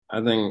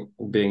I think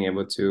being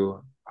able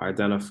to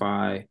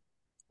identify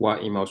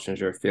what emotions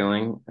you're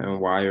feeling and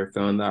why you're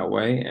feeling that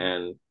way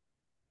and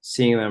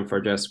seeing them for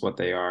just what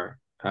they are,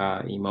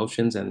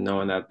 emotions, and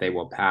knowing that they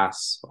will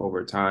pass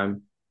over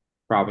time,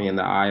 probably in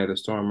the eye of the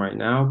storm right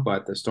now,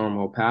 but the storm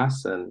will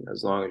pass. And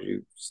as long as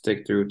you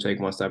stick through, take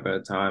one step at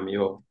a time,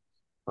 you'll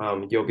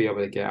be able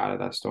to get out of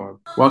that storm.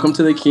 Welcome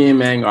to the Key and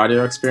Mang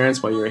audio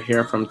experience, where you'll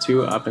hear from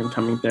two up and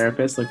coming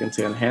therapists looking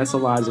to enhance the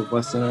lives of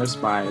listeners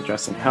by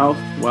addressing health,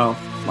 wealth,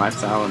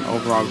 lifestyle, and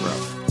overall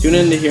growth. Tune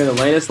in to hear the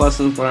latest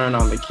lessons learned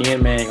on the Key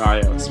and Mang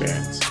audio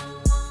experience.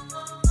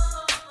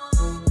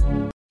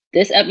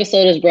 This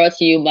episode is brought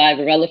to you by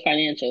Varela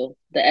Financial,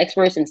 the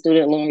experts in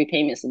student loan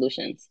repayment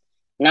solutions.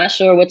 Not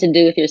sure what to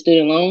do with your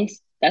student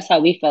loans? That's how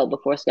we felt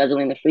before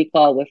scheduling the free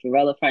call with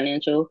Varela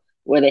Financial,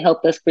 where they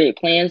helped us create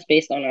plans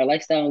based on our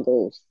lifestyle and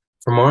goals.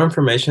 For more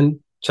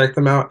information, check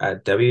them out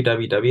at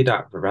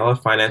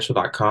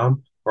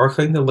www.varelafinancial.com or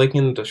click the link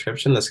in the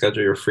description to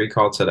schedule your free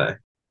call today.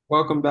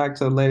 Welcome back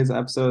to the latest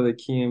episode of the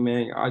Key and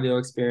Mang audio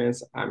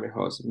experience. I'm your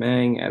host,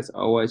 Mang, as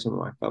always, with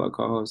my fellow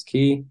co-host,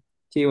 Key.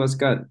 Key, what's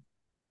good?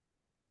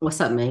 What's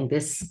up, man?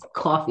 This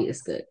coffee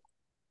is good.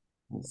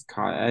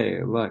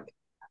 Hey, look,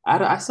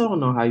 I still don't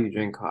know how you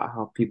drink coffee,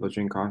 how people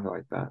drink coffee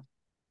like that.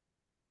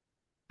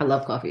 I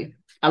love coffee.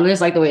 I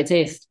just like the way it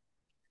tastes.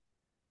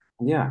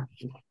 Yeah,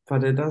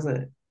 but it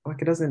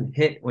doesn't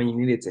hit when you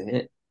need it to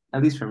hit.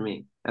 At least for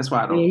me. That's why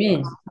I What do don't you like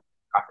mean?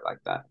 coffee like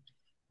that.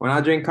 When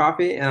I drink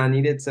coffee and I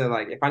need it to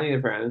if I need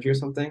it for energy or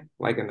something,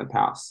 like in the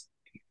past,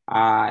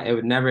 it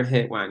would never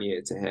hit when I need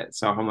it to hit.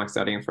 So if I'm like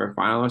studying for a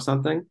final or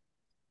something,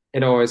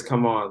 it always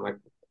come on like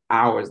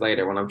hours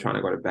later when I'm trying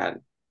to go to bed.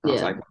 I was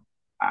Yeah. like,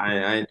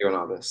 I ain't doing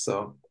all this.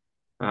 So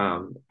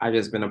I've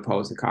just been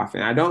opposed to coffee.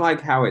 And I don't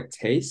like how it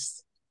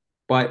tastes,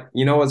 but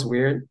you know what's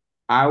weird?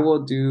 I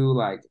will do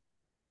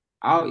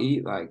I'll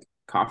eat like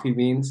coffee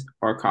beans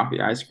or coffee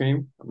ice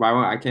cream, but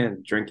I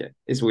can't drink it.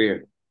 It's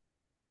weird.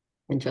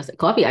 Interesting.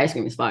 Coffee ice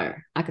cream is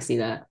fire. I could see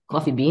that.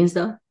 Coffee beans,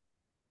 though?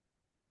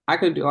 I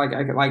could do I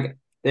could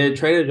the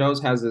Trader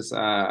Joe's has this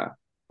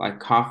like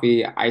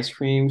coffee ice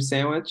cream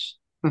sandwich,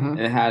 Mm-hmm. and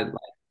it had like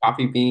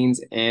coffee beans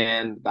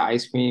and the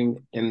ice cream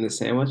in the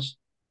sandwich.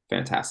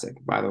 Fantastic,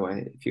 by the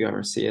way, if you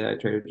ever see it at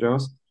Trader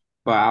Joe's.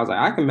 But I was like,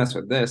 I can mess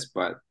with this,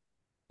 but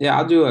yeah,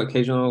 I'll do an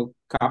occasional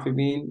coffee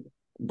bean,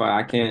 but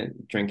I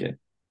can't drink it.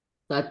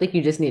 So I think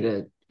you just need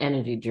an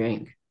energy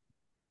drink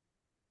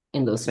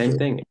in those Same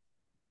situations. thing.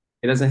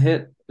 It doesn't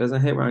hit. It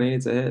doesn't hit where I need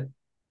it to hit.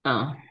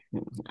 Oh,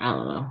 I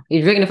don't know.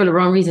 You're drinking it for the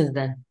wrong reasons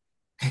then.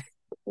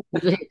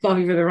 You're drinking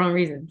coffee for the wrong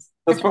reasons.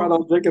 That's why I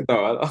don't drink it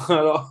though at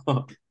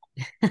all.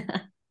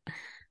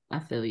 I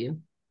feel you.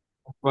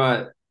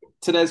 But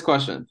today's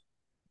question: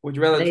 would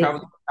you rather Today's, travel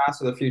to the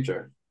past or the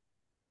future?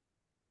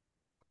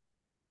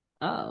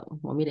 oh,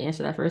 want me to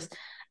answer that first?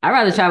 I'd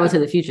rather travel to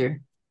the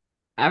future.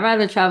 I'd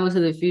rather travel to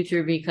the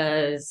future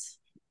because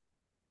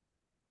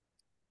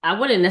I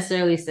wouldn't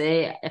necessarily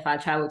say if I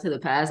traveled to the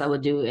past, I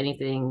would do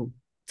anything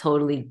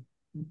totally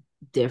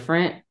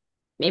different.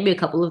 Maybe a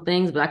couple of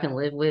things, but I can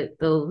live with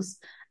those.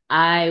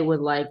 I would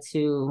like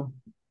to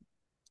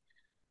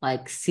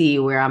see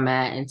where I'm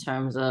at in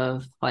terms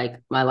of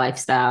like my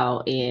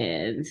lifestyle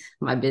and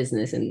my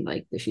business and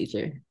like the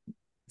future.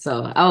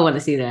 So I would want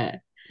to see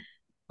that.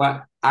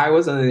 But I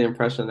was under the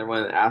impression that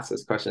when I asked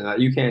this question that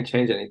you can't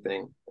change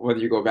anything, whether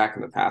you go back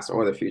in the past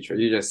or the future.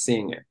 You're just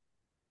seeing it.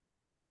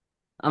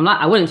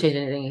 I wouldn't change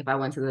anything if I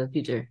went to the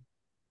future.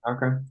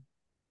 Okay.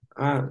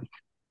 Uh,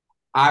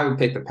 I would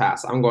pick the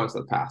past. I'm going to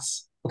the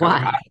past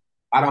because Why?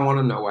 I don't want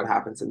to know what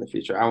happens in the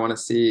future. I want to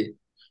see.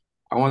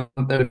 I want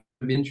there to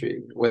be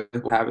intrigue with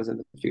what happens in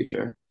the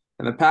future.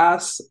 In the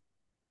past,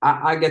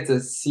 I get to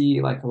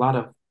see like a lot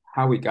of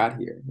how we got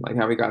here, like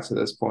how we got to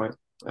this point.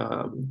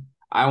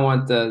 I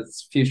want the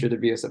future to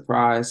be a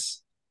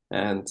surprise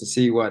and to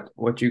see what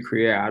you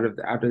create out of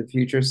after the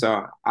future.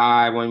 So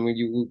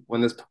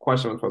when this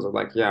question was posed, I was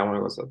like, yeah, I want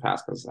to go to the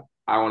past because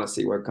I want to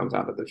see what comes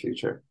out of the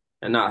future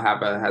and not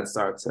have a head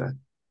start to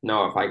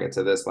know if I get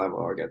to this level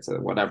or get to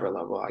whatever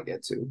level I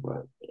get to.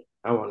 But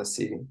I want to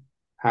see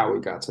how we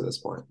got to this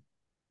point.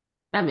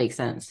 That makes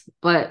sense.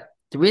 But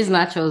the reason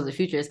I chose the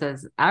future is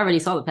because I already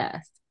saw the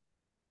past.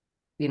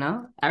 I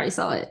already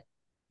saw it.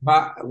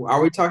 But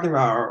are we talking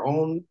about our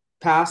own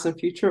past and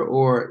future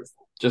or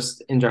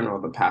just in general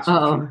the past and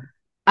future?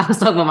 Oh, I was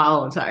talking about my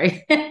own.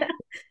 Sorry.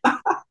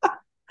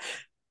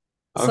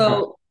 Okay.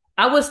 So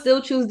I would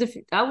still choose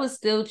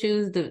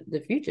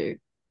the future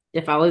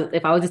if I was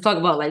just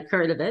talking about like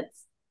current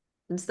events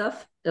and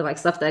stuff and like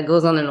stuff that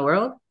goes on in the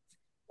world.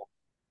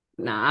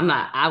 Nah, I'm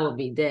not. I would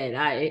be dead.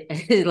 I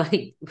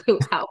like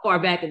how far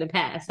back in the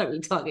past are we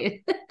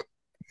talking? But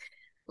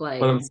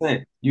Like I'm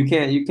saying you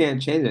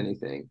can't change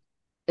anything.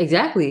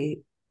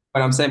 exactly.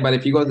 But I'm saying, but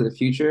if you go to the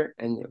future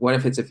and what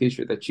if it's a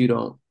future that you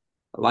don't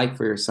like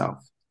for yourself,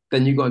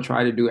 then you're gonna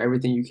try to do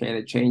everything you can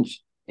to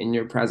change in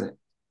your present.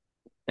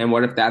 And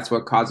what if that's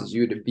what causes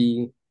you to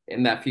be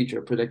in that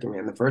future predicament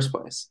in the first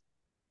place?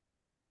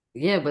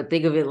 Yeah, but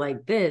think of it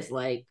like this: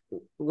 like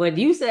when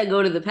you said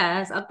go to the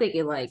past, I'm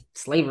thinking like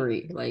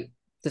slavery, like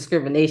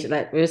discrimination.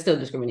 Like there's still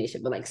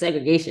discrimination, but like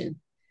segregation.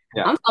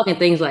 Yeah, I'm talking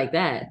things like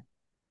that.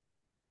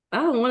 I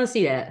don't want to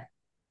see that.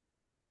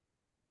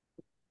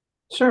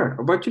 sure,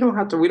 but you don't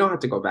have to. We don't have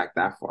to go back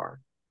that far.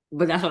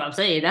 But that's what I'm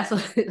saying. That's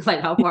what,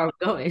 like how far are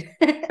we going?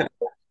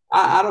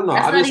 I don't know.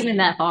 That's I not just even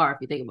that far if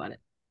you think about it.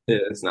 yeah,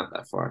 it's not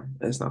that far.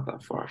 It's not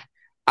that far.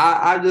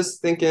 I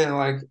just thinking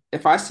like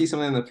if I see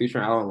something in the future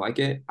and I don't like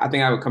it, I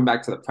think I would come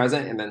back to the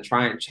present and then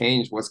try and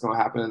change what's going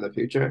to happen in the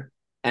future,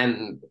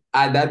 and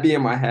that'd be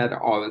in my head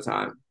all the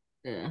time.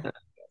 Yeah.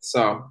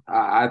 So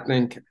I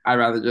think I'd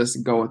rather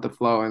just go with the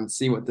flow and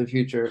see what the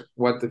future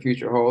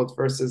holds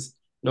versus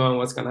knowing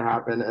what's going to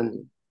happen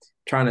and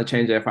trying to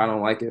change it if I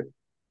don't like it.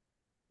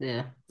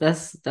 Yeah.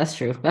 That's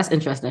true. That's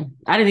interesting.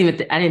 I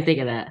didn't think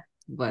of that,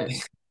 but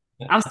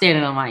I'm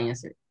standing on my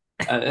answer.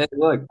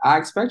 Look, I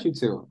expect you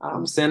to.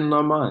 I'm standing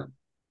on mine.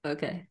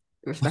 Okay.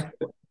 Respect.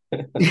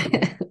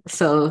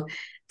 So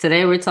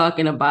today we're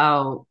talking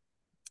about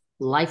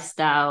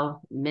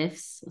lifestyle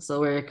myths. So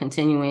we're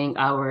continuing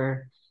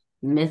our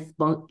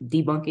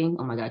debunking.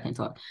 Oh my God, I can't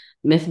talk.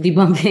 Myth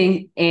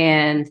debunking.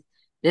 And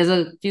there's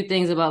a few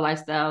things about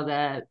lifestyle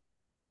that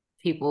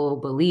people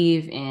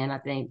believe. And I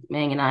think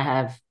Mang and I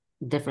have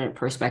different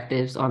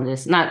perspectives on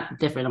this. Not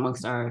different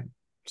amongst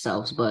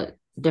ourselves, but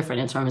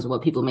different in terms of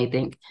what people may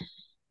think.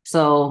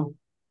 So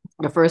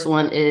the first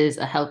one is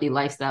a healthy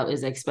lifestyle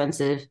is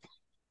expensive.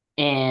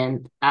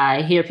 And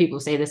I hear people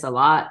say this a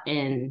lot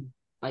in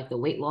like the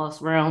weight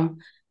loss realm.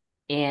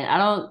 And I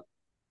don't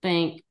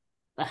think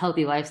a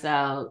healthy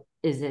lifestyle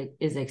is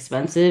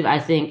expensive. I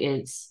think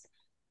it's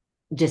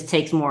just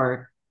takes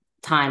more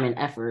time and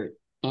effort,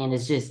 and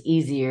it's just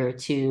easier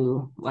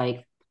to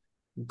like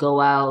go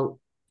out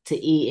to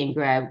eat and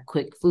grab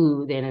quick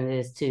food than it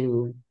is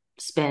to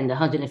spend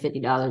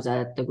 $150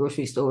 at the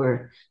grocery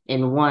store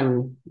in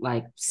one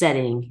like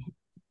setting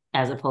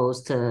as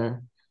opposed to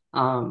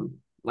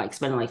like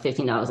spending like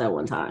 $15 at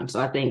one time. So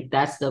I think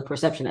that's the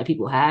perception that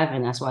people have,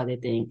 and that's why they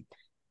think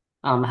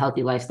a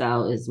healthy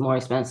lifestyle is more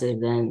expensive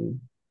than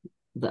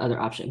the other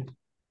option.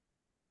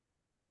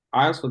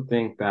 I also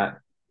think that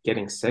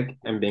getting sick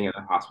and being in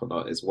the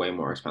hospital is way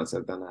more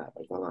expensive than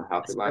a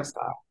healthy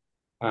lifestyle.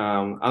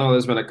 I know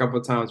there's been a couple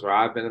of times where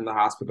I've been in the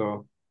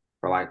hospital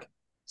for like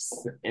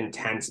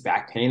intense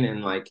back pain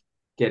and like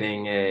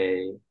getting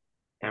a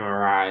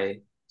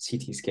MRI,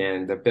 CT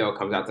scan. The bill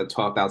comes out to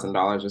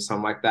 $12,000 or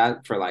something like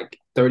that for like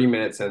 30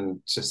 minutes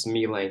and just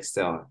me laying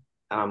still.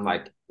 And I'm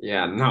like,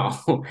 yeah,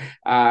 no,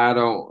 I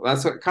don't.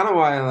 That's what, kind of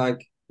why I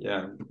like,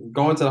 yeah,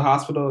 going to the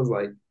hospital is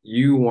like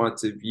you want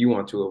to.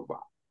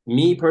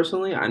 Me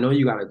personally, I know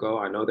you gotta go.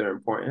 I know they're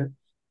important,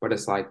 but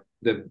it's like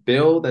the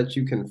bill that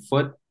you can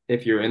foot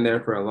if you're in there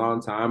for a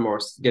long time or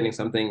getting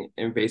something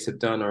invasive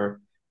done,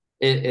 or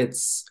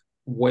it's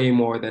way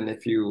more than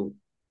if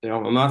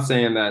I'm not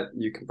saying that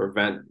you can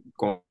prevent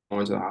going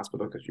to the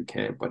hospital because you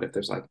can't, but if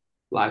there's like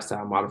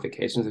lifestyle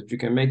modifications that you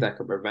can make that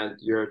could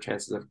prevent your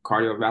chances of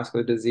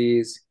cardiovascular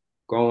disease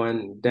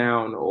going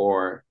down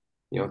or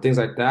things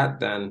like that,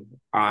 then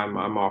I'm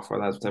all for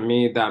that. To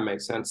me, that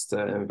makes sense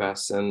to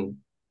invest in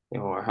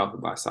a healthy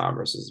lifestyle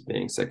versus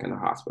being sick in the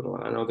hospital.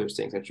 And I know there's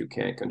things that you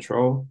can't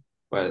control,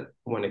 but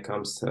when it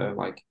comes to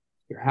like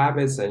your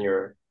habits and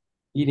your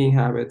eating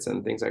habits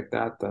and things like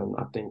that, then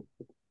I think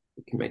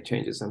you can make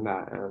changes in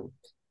that. And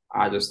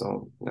I just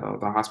don't,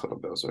 the hospital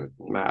bills are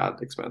mad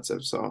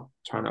expensive. So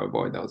trying to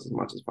avoid those as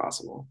much as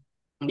possible.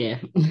 Yeah,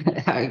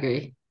 I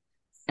agree.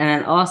 And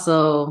then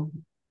also,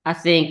 I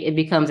think it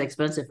becomes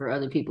expensive for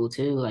other people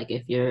too. Like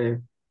if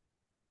you're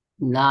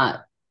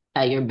not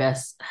at your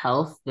best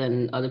health,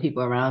 then other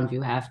people around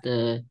you have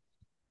to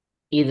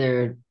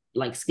either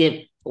like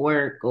skip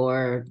work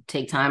or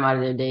take time out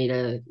of their day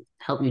to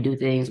help you do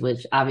things,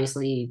 which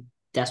obviously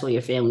that's what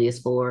your family is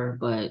for,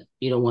 but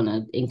you don't want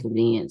to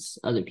inconvenience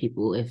other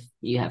people if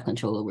you have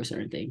control over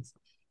certain things.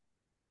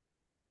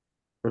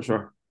 For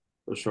sure.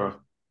 For sure.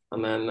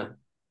 And then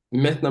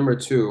myth number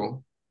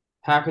two,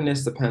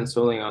 happiness depends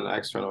solely on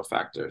external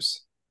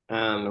factors.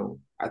 And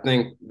I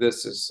think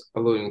this is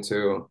alluding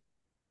to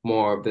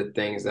more of the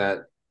things that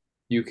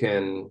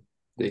the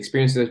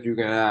experiences that you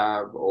can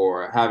have,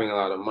 or having a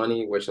lot of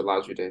money, which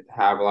allows you to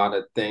have a lot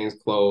of things,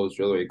 clothes,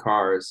 jewelry,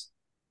 cars,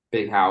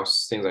 big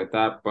house, things like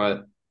that.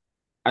 But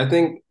I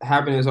think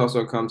happiness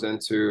also comes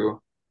into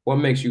what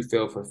makes you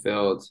feel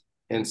fulfilled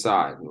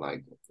inside.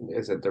 Like,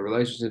 is it the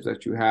relationships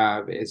that you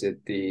have? Is it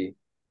the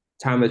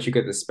time that you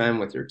get to spend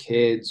with your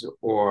kids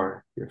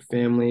or your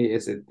family?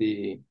 Is it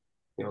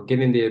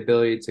getting the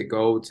ability to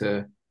go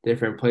to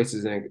different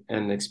places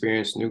and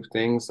experience new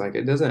things? Like,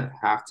 it doesn't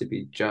have to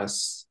be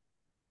just,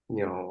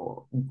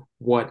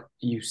 what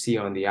you see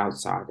on the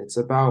outside. It's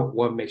about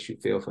what makes you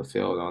feel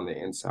fulfilled on the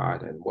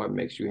inside and what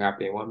makes you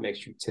happy and what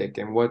makes you tick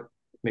and what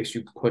makes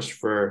you push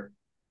for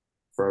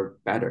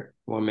better,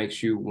 what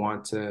makes you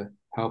want to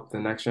help the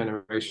next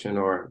generation,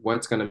 or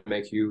what's going to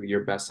make you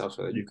your best self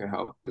so that you can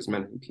help as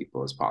many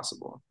people as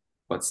possible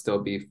but still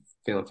be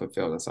feeling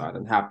fulfilled inside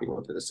and happy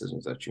with the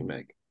decisions that you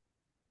make.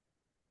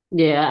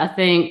 Yeah, I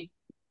think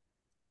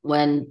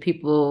when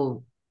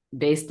people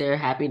base their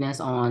happiness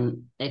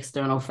on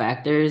external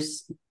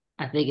factors,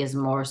 I think it's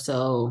more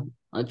so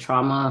a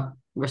trauma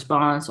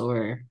response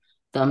or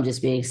them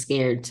just being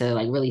scared to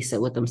like really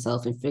sit with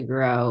themselves and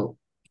figure out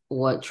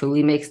what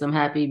truly makes them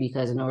happy.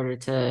 Because in order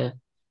to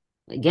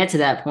get to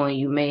that point,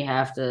 you may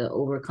have to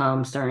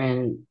overcome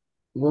certain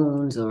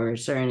wounds or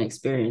certain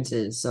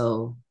experiences.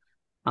 So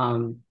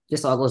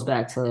this all goes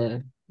back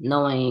to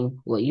knowing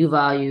what you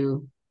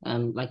value,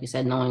 like you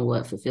said, knowing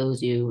what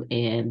fulfills you,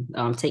 and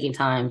taking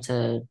time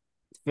to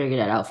figure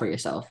that out for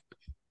yourself.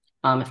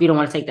 If you don't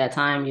want to take that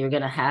time, you're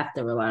gonna have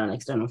to rely on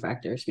external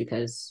factors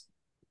because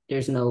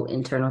there's no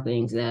internal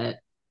things that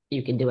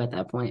you can do at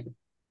that point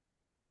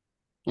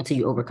until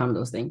you overcome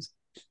those things.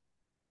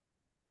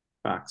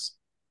 Facts.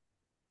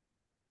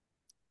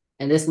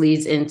 And this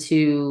leads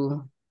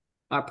into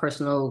our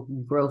personal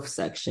growth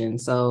section.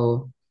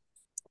 So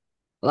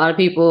a lot of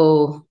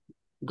people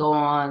go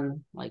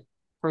on like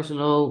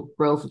personal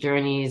growth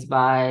journeys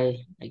by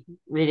like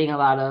reading a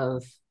lot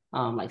of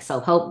like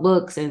self-help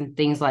books and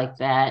things like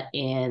that,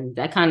 and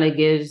that kind of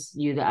gives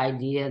you the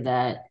idea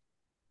that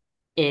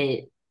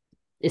it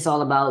it's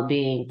all about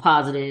being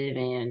positive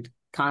and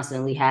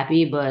constantly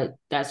happy, but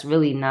that's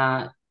really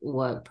not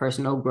what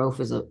personal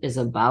growth is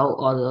about,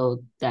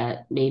 although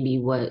that may be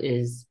what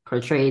is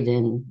portrayed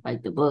in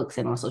like the books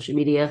and on social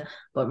media.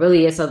 But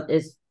really it's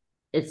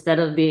instead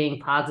of being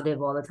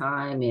positive all the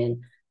time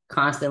and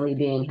constantly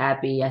being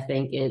happy, I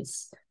think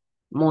it's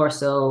more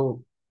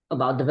so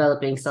about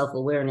developing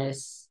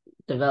self-awareness,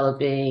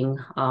 developing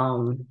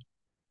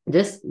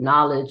just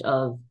knowledge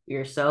of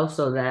yourself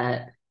so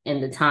that in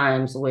the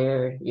times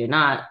where you're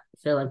not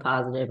feeling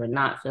positive or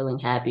not feeling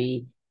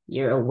happy,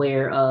 you're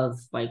aware of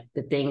like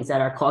the things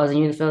that are causing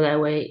you to feel that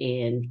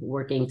way and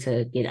working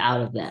to get out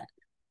of that.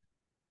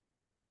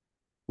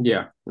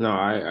 Yeah, no,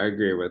 I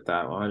agree with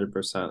that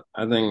 100%.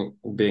 I think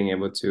being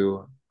able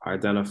to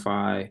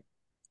identify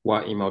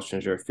what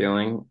emotions you're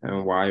feeling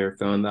and why you're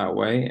feeling that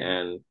way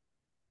and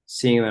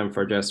seeing them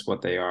for just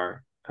what they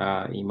are,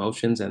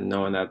 emotions, and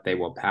knowing that they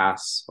will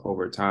pass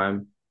over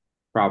time,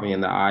 probably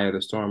in the eye of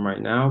the storm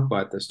right now,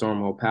 but the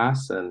storm will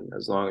pass. And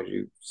as long as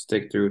you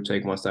stick through,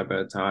 take one step at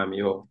a time,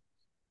 you'll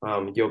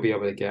be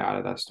able to get out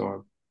of that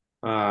storm.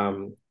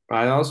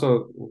 I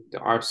also,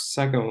 our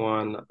second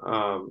one,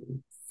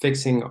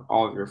 fixing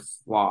all of your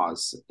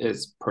flaws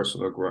is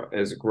personal growth,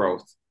 is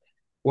growth,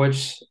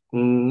 which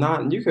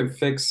not you could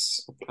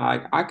fix.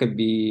 I could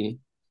be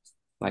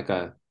like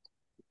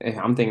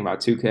I'm thinking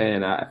about 2K,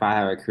 and if I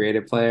have a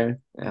creative player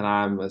and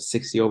I'm a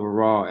 60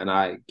 overall and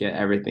I get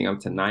everything up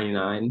to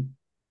 99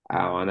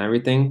 on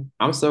everything,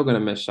 I'm still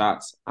gonna miss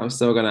shots. I'm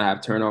still gonna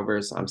have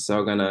turnovers. I'm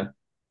still gonna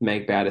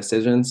make bad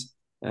decisions,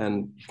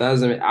 and that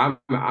doesn't mean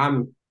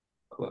I'm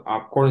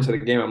according to the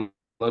game, I'm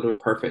literally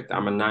perfect.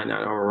 I'm a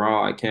 99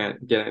 overall. I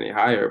can't get any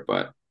higher,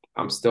 but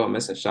I'm still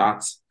missing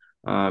shots.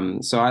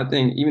 So I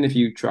think even if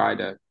you try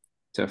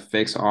to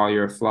fix all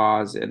your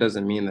flaws, it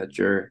doesn't mean that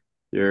you're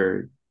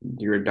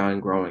you're done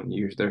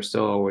growing. There's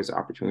still always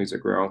opportunities to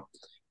grow.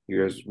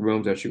 There's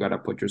rooms that you got to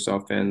put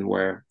yourself in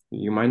where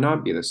you might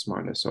not be the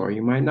smartest or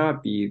you might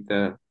not be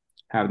the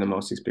have the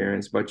most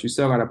experience, but you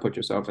still got to put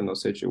yourself in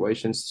those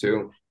situations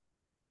to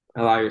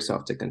allow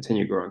yourself to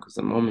continue growing. Because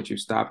the moment you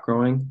stop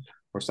growing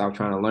or stop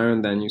trying to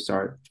learn, then you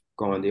start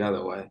going the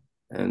other way.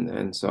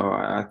 And so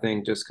I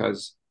think just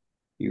because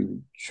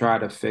you try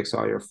to fix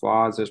all your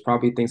flaws, there's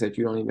probably things that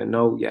you don't even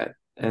know yet.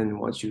 And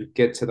once you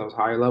get to those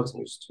higher levels,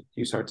 and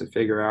you start to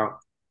figure out,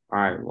 all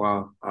right,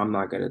 well, I'm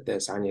not good at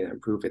this. I need to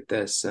improve at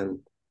this, and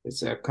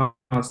it's a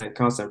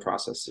constant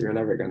process. You're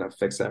never gonna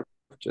fix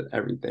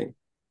everything.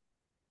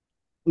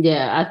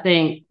 Yeah, I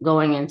think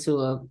going into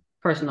a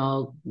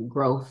personal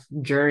growth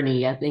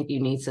journey, I think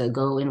you need to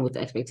go in with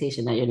the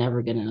expectation that you're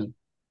never gonna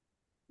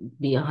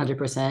be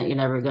 100%. You're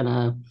never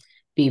gonna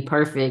be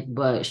perfect,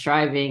 but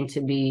striving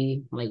to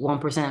be like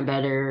 1%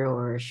 better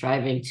or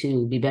striving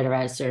to be better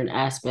at certain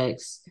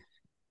aspects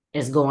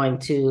is going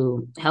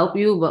to help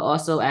you. But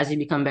also, as you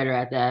become better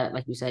at that,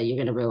 like you said, you're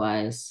gonna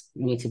realize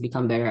you need to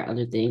become better at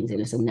other things,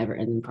 and it's a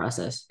never-ending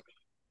process.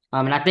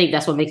 And I think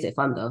that's what makes it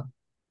fun though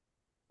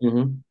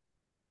Mm-hmm.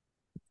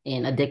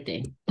 and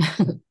addicting.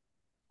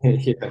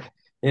 Yeah,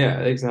 yeah,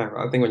 exactly.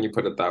 I think when you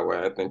put it that way,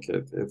 I think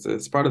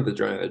it's part of the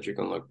journey that you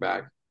can look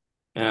back.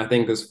 And I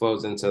think this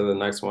flows into the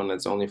next one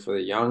that's only for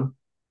the young.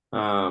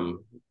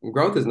 Um,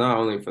 Growth is not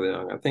only for the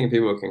young. I think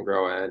people can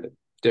grow at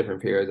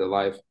different periods of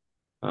life.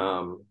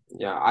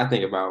 Yeah, I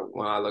think about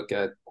when I look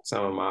at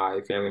some of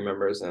my family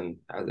members and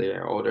as they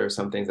get older,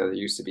 some things that they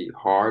used to be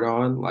hard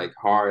on, like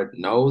hard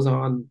nose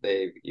on,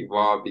 they've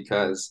evolved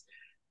because,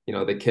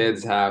 the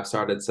kids have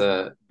started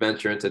to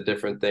venture into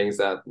different things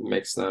that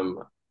makes them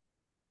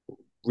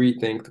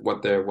rethink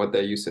what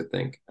they used to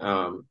think.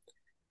 And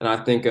I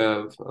think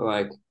of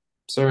like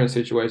certain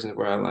situations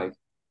where I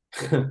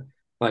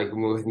like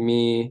with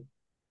me,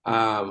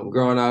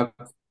 growing up,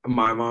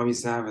 my mom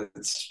used to have a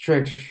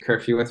strict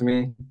curfew with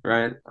me,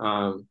 right?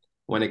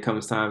 When it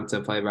comes time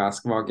to play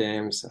basketball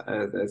games,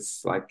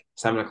 it's like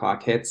 7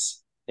 o'clock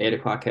hits, 8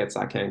 o'clock hits.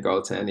 I can't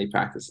go to any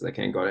practices. I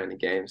can't go to any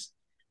games.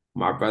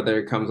 My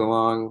brother comes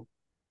along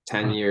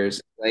 10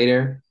 years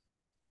later,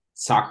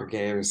 soccer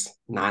games,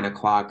 9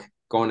 o'clock,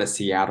 going to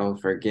Seattle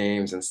for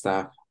games and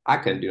stuff. I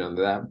couldn't do none of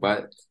that,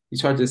 but you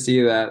start to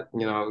see that,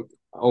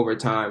 over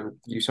time,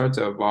 you start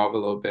to evolve a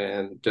little bit.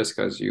 And just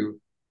because you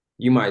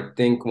might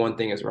think one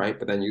thing is right,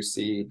 but then you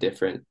see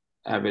different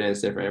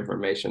evidence, different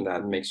information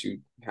that makes you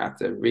have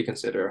to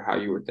reconsider how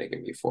you were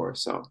thinking before.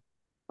 So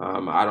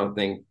I don't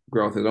think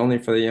growth is only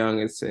for the young.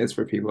 It's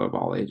for people of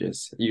all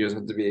ages. You just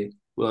have to be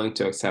willing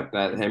to accept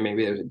that, hey,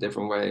 maybe there's a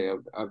different way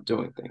of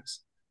doing things.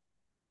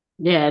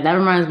 Yeah, that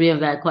reminds me of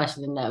that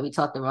question that we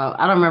talked about.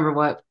 I don't remember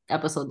what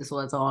episode this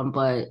was on,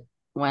 but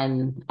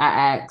when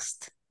I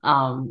asked,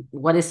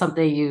 what is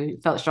something you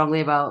felt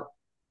strongly about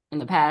in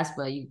the past,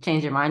 but you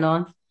changed your mind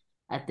on?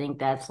 I think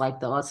that's like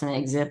the ultimate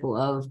example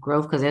of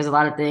growth because there's a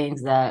lot of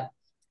things that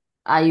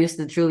I used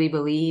to truly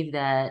believe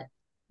that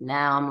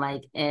now I'm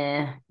like,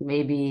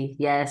 maybe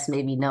yes,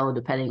 maybe no,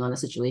 depending on the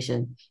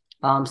situation.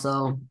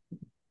 So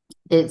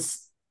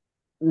it's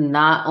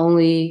not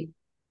only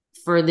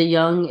for the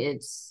young,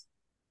 it's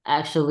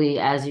actually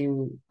as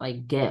you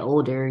like get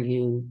older,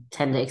 you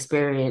tend to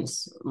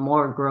experience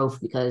more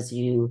growth because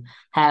you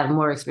have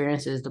more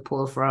experiences to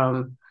pull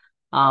from,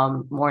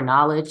 more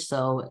knowledge.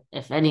 So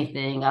if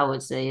anything, I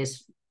would say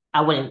is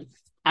I wouldn't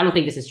I don't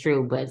think this is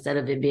true, but instead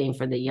of it being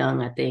for the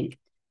young, I think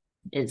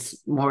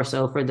it's more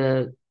so for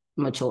the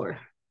mature,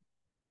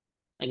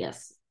 I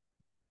guess.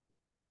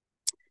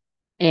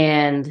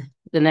 And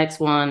the next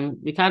one,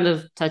 we kind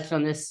of touched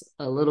on this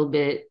a little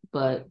bit,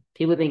 but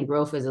people think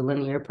growth is a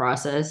linear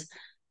process.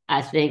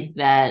 I think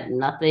that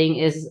nothing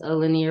is a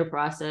linear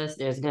process.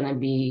 There's going to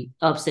be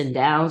ups and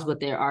downs, but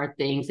there are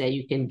things that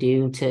you can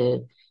do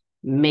to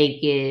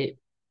make it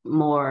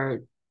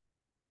more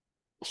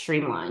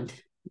streamlined,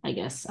 I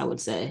guess I would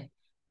say.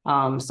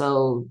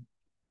 So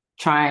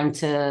trying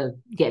to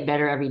get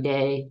better every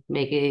day,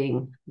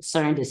 making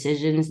certain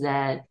decisions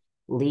that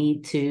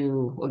lead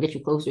to or get you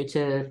closer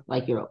to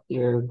like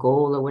your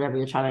goal or whatever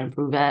you're trying to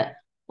improve at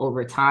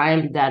over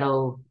time,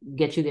 that'll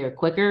get you there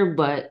quicker.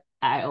 But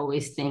I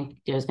always think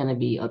there's going to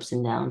be ups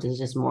and downs. It's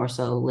just more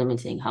so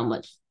limiting how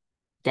much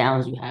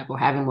downs you have or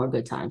having more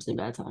good times than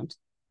bad times.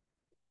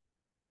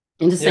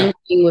 And the Yeah. same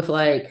thing with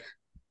like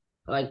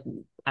I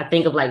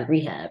think of like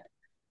rehab.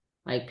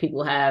 Like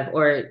people have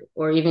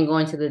or even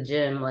going to the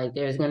gym, like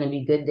there's gonna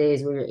be good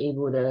days where you're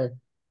able to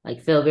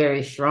like feel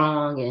very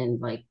strong and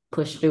like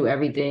push through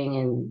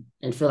everything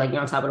and feel like you're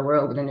on top of the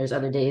world. But then there's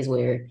other days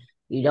where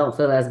you don't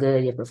feel as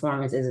good, your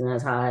performance isn't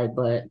as high,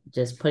 but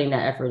just putting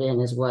that effort in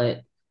is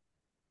what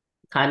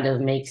kind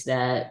of makes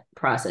that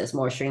process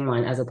more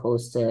streamlined as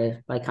opposed to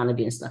like kind of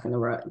being stuck in the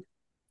rut.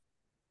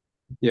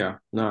 Yeah,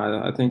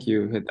 no, I think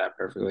you hit that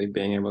perfectly.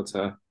 Being able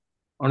to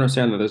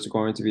understand that there's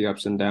going to be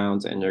ups and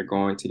downs and you're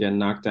going to get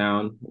knocked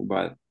down,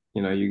 but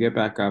you get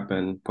back up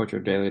and put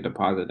your daily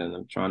deposit in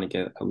of trying to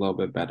get a little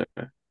bit better.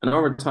 And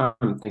over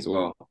time, things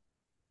will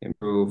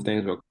improve,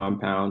 things will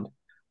compound.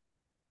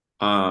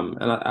 And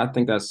I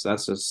think that's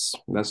just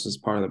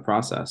part of the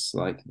process.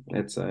 Like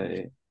it's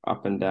a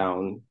up and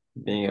down,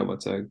 being able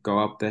to go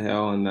up the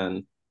hill and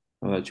then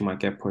that you might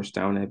get pushed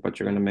down it, but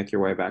you're gonna make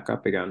your way back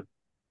up again.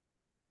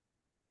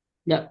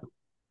 Yep.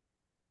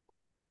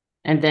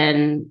 And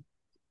then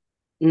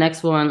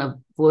next one,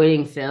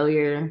 avoiding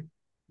failure,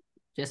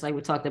 just like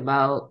we talked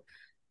about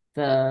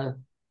the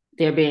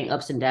there being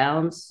ups and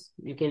downs.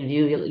 You can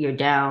view your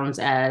downs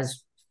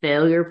as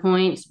failure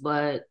points,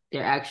 but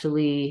they're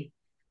actually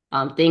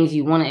things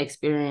you want to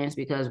experience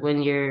because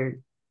when you're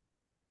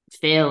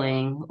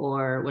failing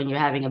or when you're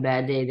having a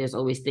bad day, there's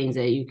always things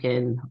that you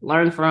can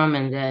learn from.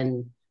 And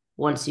then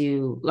once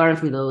you learn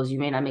from those, you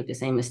may not make the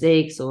same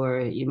mistakes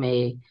or you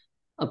may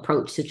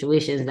approach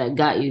situations that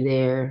got you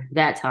there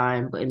that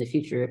time, but in the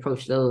future,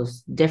 approach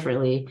those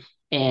differently.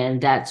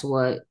 And that's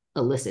what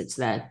elicits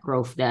that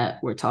growth that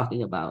we're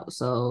talking about.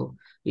 So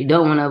you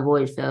don't want to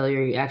avoid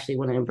failure. You actually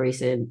want to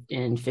embrace it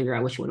and figure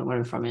out what you want to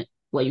learn from it,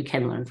 what you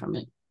can learn from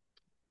it.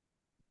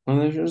 And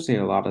there's usually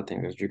a lot of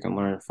things that you can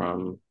learn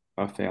from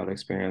a failed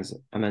experience,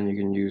 and then you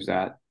can use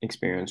that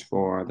experience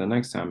for the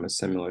next time a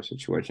similar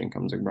situation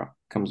comes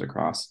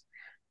across.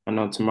 I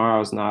know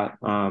tomorrow's not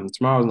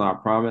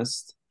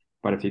promised,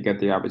 but if you get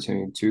the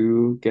opportunity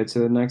to get to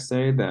the next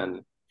day,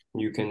 then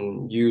you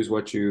can use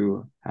what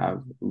you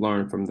have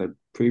learned from the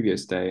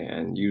previous day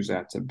and use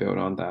that to build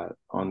on that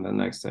on the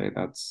next day.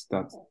 That's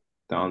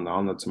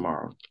on the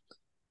tomorrow,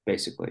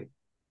 basically.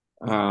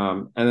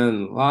 And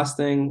then last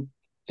thing,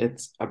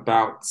 it's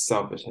about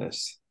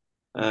selfishness.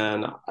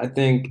 And I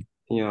think,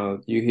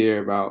 you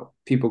hear about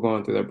people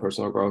going through their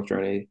personal growth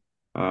journey.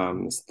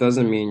 This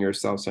doesn't mean you're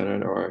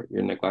self-centered or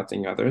you're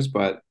neglecting others,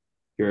 but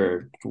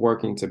you're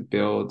working to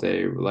build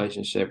a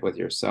relationship with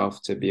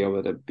yourself to be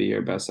able to be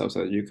your best self so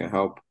that you can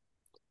help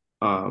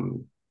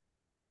um,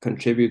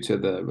 contribute to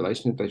the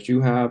relationship that you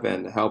have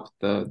and help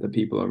the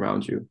people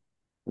around you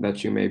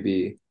that you may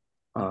be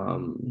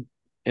um,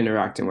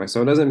 interacting with.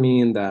 So it doesn't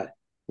mean that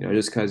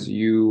just because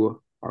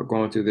you are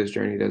going through this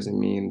journey doesn't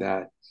mean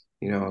that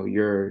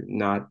you're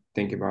not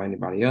thinking about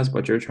anybody else,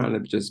 but you're trying to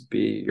just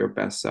be your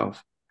best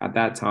self at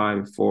that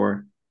time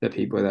for the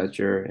people that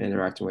you're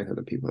interacting with or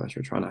the people that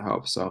you're trying to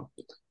help. So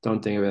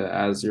don't think of it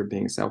as you're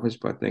being selfish,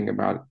 but think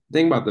about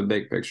the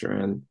big picture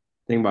and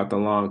think about the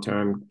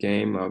long-term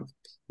game of,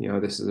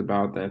 this is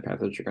about the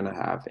impact that you're going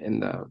to have in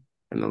the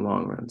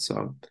long run.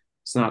 So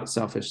it's not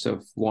selfish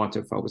to want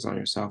to focus on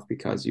yourself,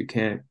 because you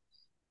can't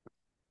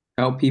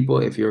help people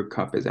if your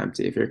cup is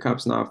empty. If your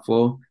cup's not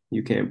full,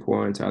 you can't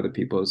pour into other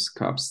people's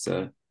cups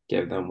to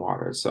give them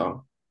water.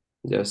 So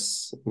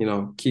just,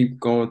 keep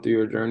going through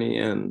your journey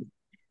and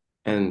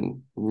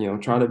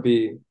try to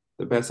be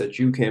the best that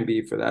you can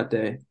be for that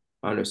day,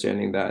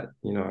 understanding that,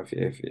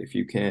 if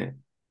you can't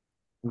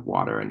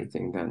water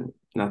anything, then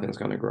nothing's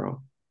going to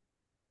grow.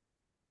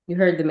 You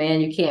heard the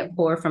man. You can't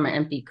pour from an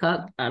empty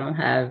cup. I don't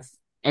have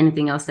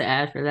anything else to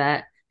add to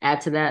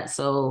that.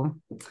 So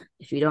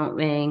if you don't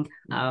ring,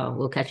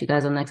 we'll catch you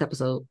guys on the next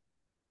episode.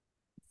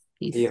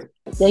 Peace. Yeah.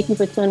 Thank you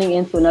for tuning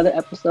in to another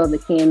episode of the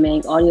Key and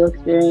Mang audio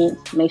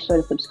experience. Make sure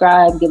to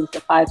subscribe, give us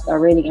a 5-star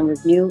rating and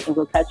review, and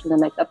we'll catch you in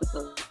the next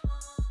episode.